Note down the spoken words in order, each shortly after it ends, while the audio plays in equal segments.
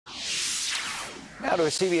Now to a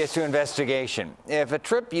CBS 2 investigation. If a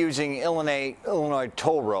trip using Illinois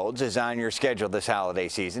toll roads is on your schedule this holiday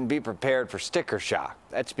season, be prepared for sticker shock.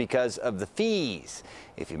 That's because of the fees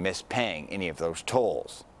if you miss paying any of those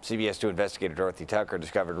tolls. CBS 2 investigator Dorothy Tucker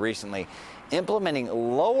discovered recently implementing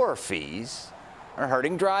lower fees are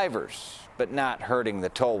hurting drivers, but not hurting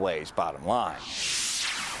the tollway's bottom line.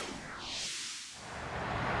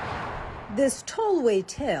 This tollway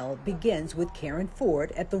tale begins with Karen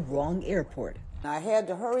Ford at the wrong airport. I had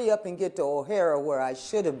to hurry up and get to O'Hara where I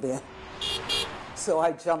should have been, so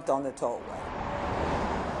I jumped on the tollway.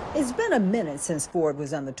 It's been a minute since Ford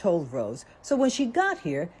was on the toll roads, so when she got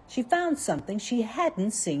here, she found something she hadn't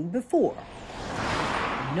seen before.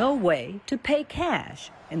 No way to pay cash.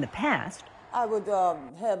 In the past, I would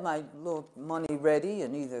have my little money ready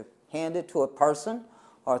and either hand it to a person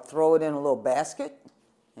or throw it in a little basket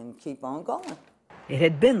and keep on going. It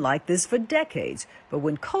had been like this for decades, but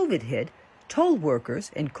when COVID hit, toll workers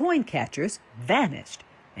and coin catchers vanished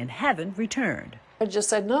and haven't returned. I just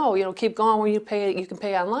said, no, keep going when you pay, you can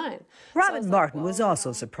pay online. Robin Martin was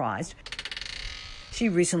also surprised. She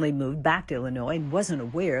recently moved back to Illinois and wasn't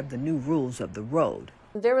aware of the new rules of the road.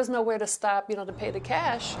 There was nowhere to stop, to pay the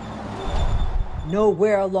cash.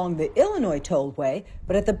 Nowhere along the Illinois Tollway,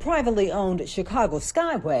 but at the privately owned Chicago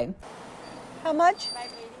Skyway. How much?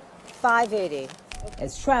 $5.80.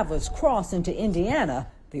 As travelers cross into Indiana,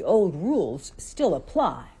 the old rules still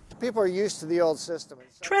apply. People are used to the old system.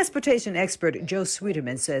 Transportation expert Joe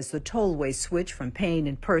Sweeterman says the tollway switch from paying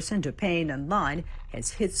in person to paying online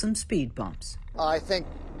has hit some speed bumps. I think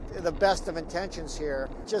the best of intentions here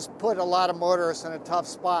just put a lot of motorists in a tough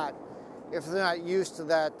spot if they're not used to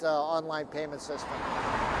that online payment system.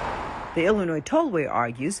 The Illinois Tollway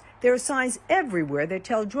argues there are signs everywhere that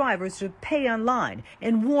tell drivers to pay online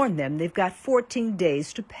and warn them they've got 14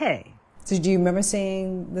 days to pay. So do you remember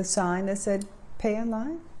seeing the sign that said pay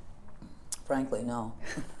online? Frankly, no.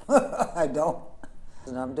 I don't.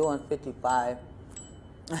 And I'm doing 55,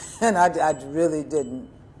 and I really didn't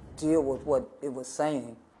deal with what it was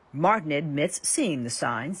saying. Martin admits seeing the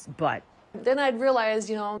signs, but then I'd realize,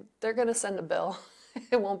 they're going to send a bill.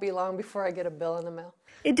 It won't be long before I get a bill in the mail.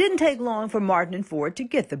 It didn't take long for Martin and Ford to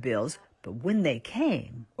get the bills, but when they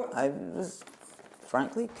came, I was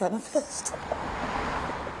frankly kind of pissed.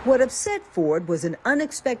 What upset Ford was an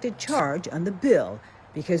unexpected charge on the bill,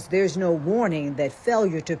 because there's no warning that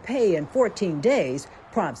failure to pay in 14 days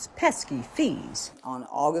prompts pesky fees. On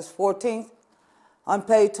August 14th,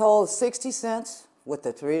 unpaid toll is 60 cents with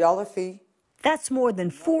a $3 fee. That's more than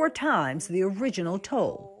 4 times the original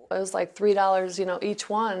toll. It was like $3, each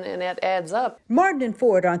one, and that adds up. Martin and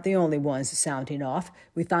Ford aren't the only ones sounding off.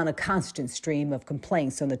 We found a constant stream of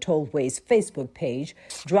complaints on the Tollway's Facebook page.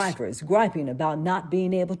 Drivers griping about not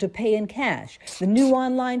being able to pay in cash, the new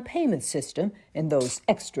online payment system, and those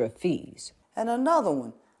extra fees. And another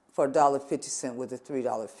one for $1.50 with a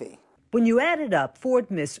 $3 fee. When you add it up,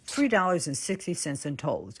 Ford missed $3.60 in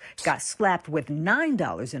tolls, got slapped with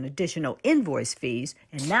 $9 in additional invoice fees,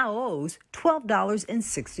 and now owes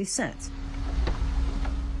 $12.60.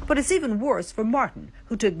 But it's even worse for Martin,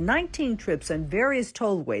 who took 19 trips on various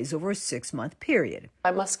tollways over a 6-month period.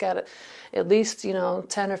 I must get at least, 10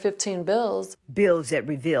 or 15 bills. Bills that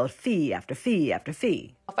revealed fee after fee after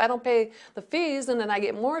fee. If I don't pay the fees, and then I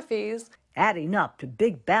get more fees. Adding up to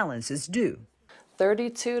big balances due.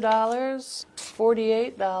 $32,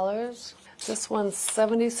 $48. This one's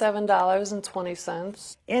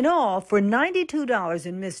 $77.20. In all, for $92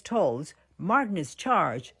 in missed tolls, Martin is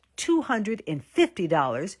charged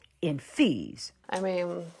 $250 in fees. I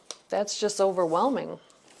mean, that's just overwhelming.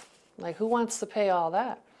 Like, who wants to pay all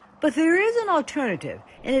that? But there is an alternative,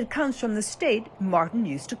 and it comes from the state Martin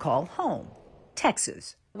used to call home,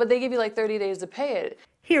 Texas. But they give you like 30 days to pay it.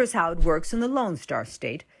 Here's how it works in the Lone Star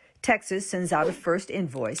State. Texas sends out a first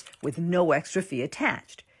invoice with no extra fee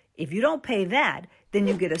attached. If you don't pay that, then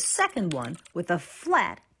you get a second one with a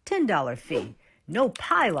flat $10 fee. No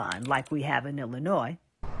pile-on like we have in Illinois.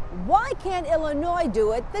 Why can't Illinois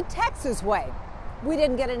do it the Texas way? We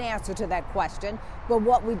didn't get an answer to that question, but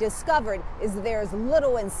what we discovered is there's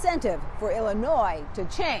little incentive for Illinois to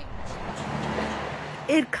change.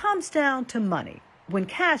 It comes down to money. When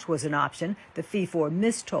cash was an option, the fee for a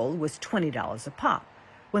missed toll was $20 a pop.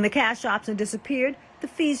 When the cash option disappeared, the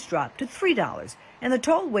fees dropped to $3, and the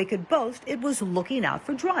tollway could boast it was looking out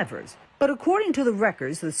for drivers. But according to the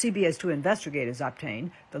records the CBS 2 investigators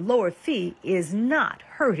obtained, the lower fee is not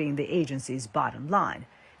hurting the agency's bottom line.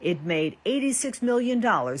 It made $86 million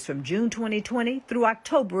from June 2020 through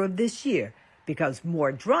October of this year because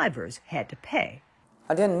more drivers had to pay.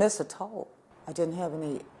 I didn't miss a toll. I didn't have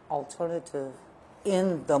any alternative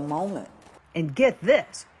in the moment. And get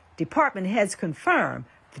this, department heads confirm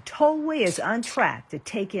the tollway is on track to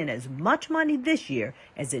take in as much money this year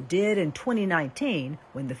as it did in 2019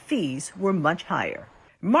 when the fees were much higher.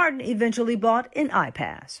 Martin eventually bought an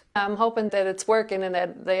iPass. I'm hoping that it's working and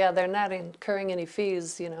that they're not incurring any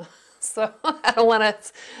fees, So I don't want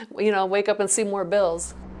to, wake up and see more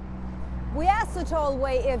bills. We asked the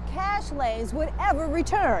tollway if cash lanes would ever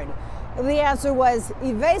return. The answer was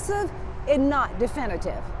evasive and not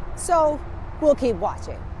definitive. So we'll keep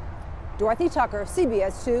watching. Dorothy Tucker,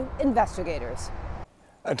 CBS 2 Investigators.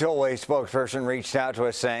 A tollway spokesperson reached out to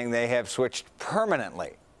us saying they have switched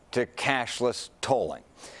permanently to cashless tolling.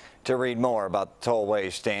 To read more about the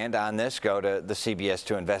tollway's stand on this, go to the CBS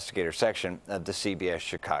 2 Investigator section of the CBS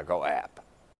Chicago app.